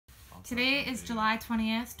Today is July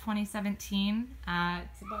 20th, 2017.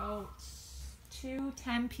 It's about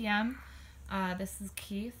 2:10 p.m. This is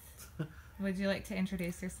Keith. Would you like to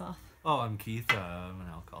introduce yourself? Oh, I'm Keith. I'm an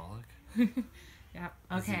alcoholic. Yeah.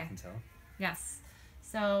 As you Okay. can tell. Yes.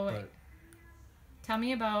 So, But tell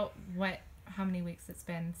me about how many weeks it's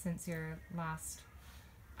been since your last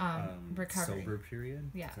recovery. sober period.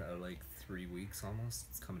 Yeah. Like 3 weeks almost.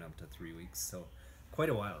 It's coming up to 3 weeks, so quite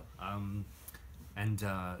a while. And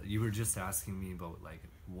you were just asking me about like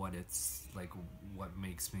what it's like, what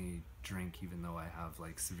makes me drink, even though I have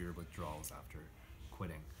like severe withdrawals after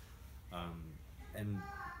quitting. And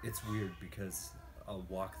it's weird because I'll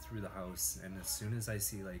walk through the house, and as soon as I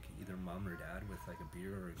see like either mom or dad with like a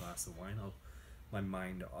beer or a glass of wine, my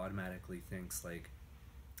mind automatically thinks like,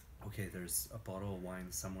 okay, there's a bottle of wine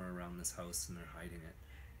somewhere around this house and they're hiding it.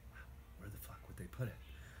 Where the fuck would they put it?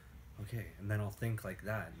 Okay, and then I'll think like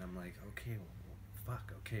that, and I'm like, okay, well,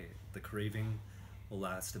 fuck, okay. The craving will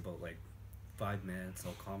last about like 5 minutes.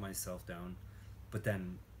 I'll calm myself down, but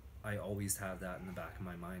then I always have that in the back of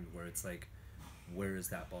my mind where it's like, where is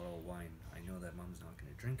that bottle of wine? I know that mom's not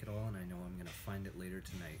going to drink it all, and I know I'm going to find it later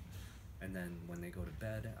tonight. And then when they go to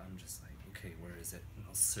bed, I'm just like, okay, where is it? And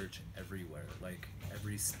I'll search everywhere, like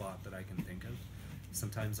every spot that I can think of.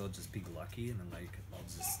 Sometimes I'll just be lucky, and then like I'll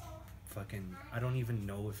just fucking, I don't even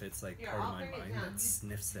know if it's like part of my mind that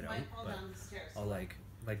sniffs it out, but I'll like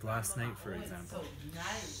last night, for example,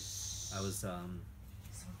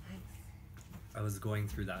 I was going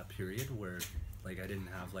through that period where like I didn't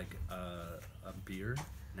have like a beer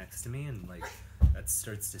next to me, and like that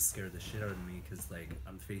starts to scare the shit out of me because like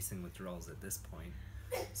I'm facing withdrawals at this point,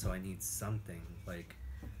 so I need something like.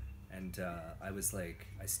 And I was like,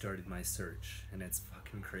 I started my search, and it's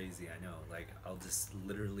fucking crazy, I know. Like, I'll just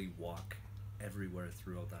literally walk everywhere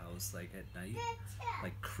throughout the house, like at night,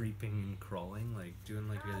 like creeping and crawling, like doing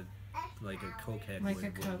like a cokehead Like when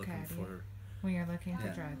a we're looking cokehead, for. When you're looking for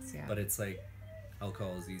Yeah. drugs, yeah. But it's like,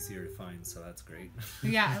 alcohol is easier to find, so that's great.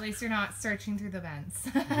 Yeah, at least you're not searching through the vents.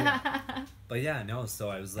 Yeah. But yeah, no, so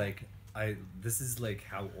I was like, this is like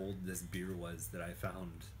how old this beer was that I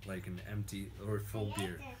found, like an empty or full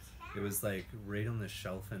beer. It was like right on the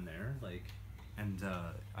shelf in there, like, and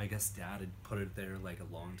I guess Dad had put it there like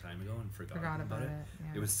a long time ago and forgot about it.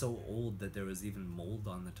 Yeah. It was so old that there was even mold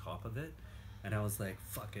on the top of it, and I was like,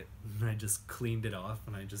 fuck it, and I just cleaned it off,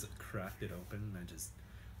 and I just cracked it open, and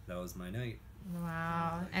that was my night.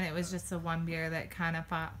 Wow. And it was just the one beer that kind of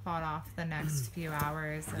fought off the next few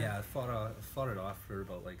hours. Yeah, I fought it off for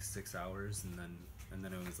about like 6 hours, and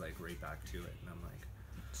then it was like right back to it, and I'm like,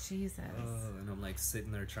 Jesus. and I'm like sitting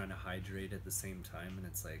there trying to hydrate at the same time, and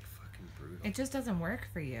it's like fucking brutal. It just doesn't work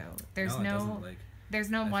for you. There's it doesn't, like, there's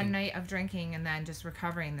no I one think- night of drinking and then just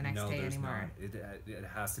recovering the next day there's anymore. not. It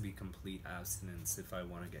has to be complete abstinence if I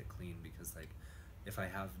want to get clean, because like if I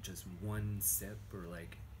have just one sip or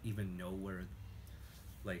like even know where,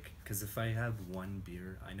 like, because if I have one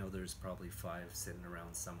beer, I know there's probably 5 sitting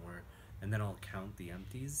around somewhere, and then I'll count the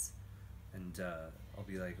empties, and I'll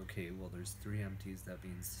be like, okay, well, there's 3 empties, that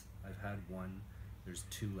means I've had 1, there's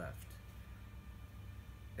 2 left,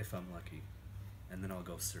 if I'm lucky, and then I'll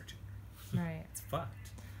go searching. Right. It's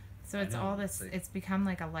fucked. So I it's know, all this, like, it's become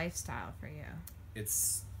like a lifestyle for you.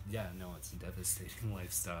 it's a devastating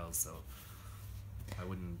lifestyle, so I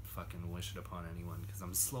wouldn't fucking wish it upon anyone, because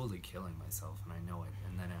I'm slowly killing myself, and I know it,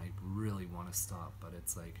 and then I really want to stop, but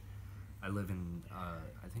it's like, I live in,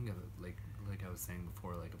 I think of it, like I was saying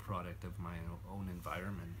before, like a product of my own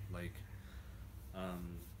environment, like,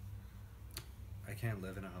 I can't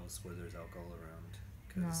live in a house where there's alcohol around,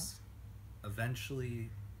 because eventually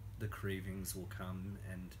the cravings will come,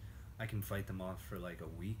 and I can fight them off for like a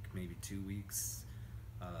week, maybe 2 weeks.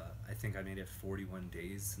 I think I made it 41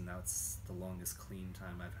 days, and that's the longest clean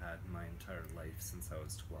time I've had in my entire life since I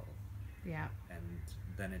was 12. Yeah. And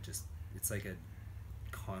then it's like a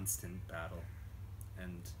constant battle,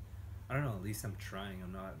 and I don't know, at least I'm trying.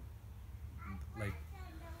 I'm not like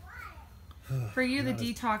For you, the not as-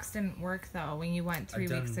 detox didn't work though when you went 3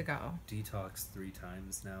 I've weeks done ago. detox 3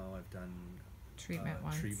 times now. I've done Treatment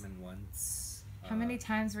once. treatment once. How many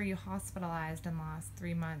times were you hospitalized in the last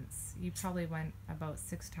 3 months? You probably went about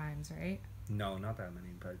 6 times, right? No, not that many,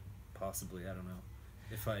 but possibly, I don't know.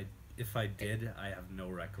 If I did, I have no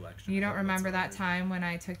recollection. You of don't it remember that whatsoever. time when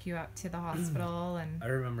I took you up to the hospital and I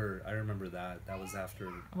remember that. That was after.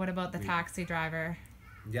 what about the we- taxi driver?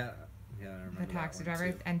 Yeah, I remember The that taxi one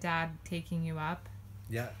driver too. and Dad taking you up,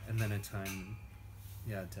 Yeah, and then a time,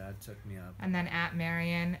 Dad took me up. and then Aunt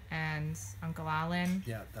Marion and Uncle Alan.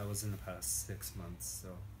 Yeah, that was in the past 6 months. So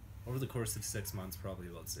over the course of 6 months, probably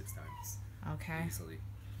about 6 times. Okay. Easily.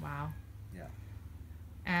 Wow. Yeah.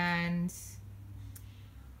 And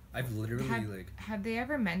I've literally like. Have they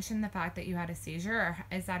ever mentioned the fact that you had a seizure, or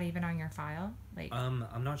is that even on your file? Like,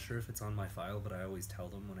 I'm not sure if it's on my file, but I always tell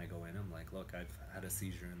them when I go in, I'm like, look, I've had a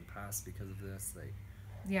seizure in the past because of this. Like,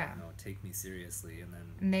 yeah, you know, take me seriously. And then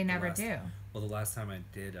and they never do. Well, the last time I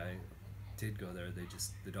did go there.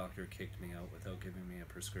 The doctor kicked me out without giving me a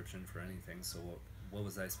prescription for anything. So what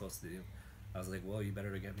was I supposed to do? I was like, well, you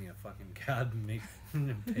better get me a fucking cab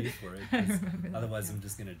and pay for it, 'cause otherwise I'm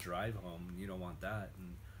just gonna drive home. And you don't want that.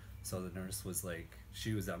 And so the nurse was like,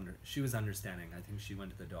 she was understanding. I think she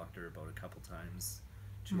went to the doctor about a couple times,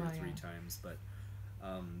 two or three times, but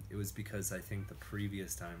it was because I think the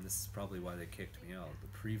previous time, this is probably why they kicked me out. The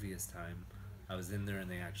previous time I was in there and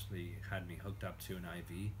they actually had me hooked up to an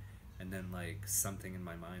IV, and then like something in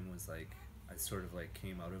my mind was like, I sort of like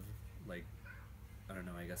came out of like, I don't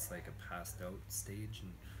know, I guess like a passed out stage,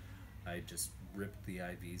 and I just ripped the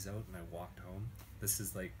IVs out and I walked home. This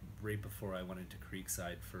is like right before I went into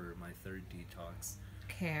Creekside for my third detox.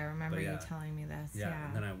 Okay, I remember you telling me this. Yeah.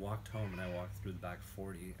 And then I walked home and I walked through the back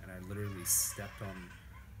 40 and I literally stepped on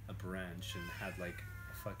a branch and had like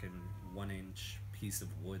a fucking 1-inch piece of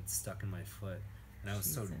wood stuck in my foot. And I was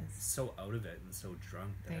so out of it and so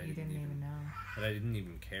drunk that I didn't even know. That I didn't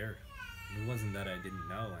even care. It wasn't that I didn't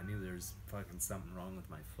know. I knew there was fucking something wrong with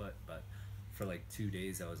my foot, but for like 2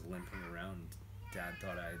 days I was limping around. Dad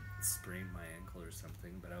thought I had sprained my ankle or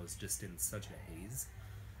something, but I was just in such a haze.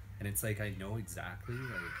 And it's like, I know exactly,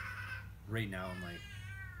 like, right now I'm like,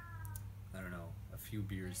 I don't know, a few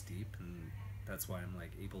beers deep, and that's why I'm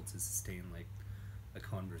like able to sustain like a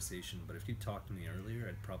conversation. But if you talked to me earlier,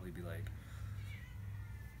 I'd probably be like,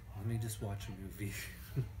 let me just watch a movie.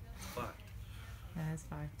 Fucked. That is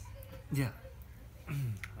fucked. Yeah.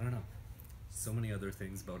 I don't know. So many other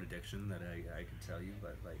things about addiction that I could tell you,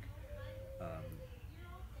 but like,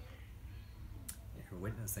 you're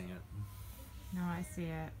witnessing it. No, I see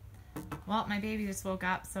it. Well, my baby just woke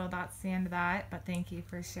up, so that's the end of that. But thank you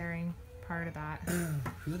for sharing part of that.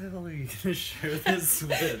 Who the hell are you gonna share this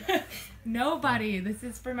with? Nobody. This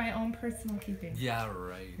is for my own personal keeping. Yeah,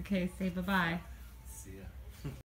 right. Okay, say bye-bye.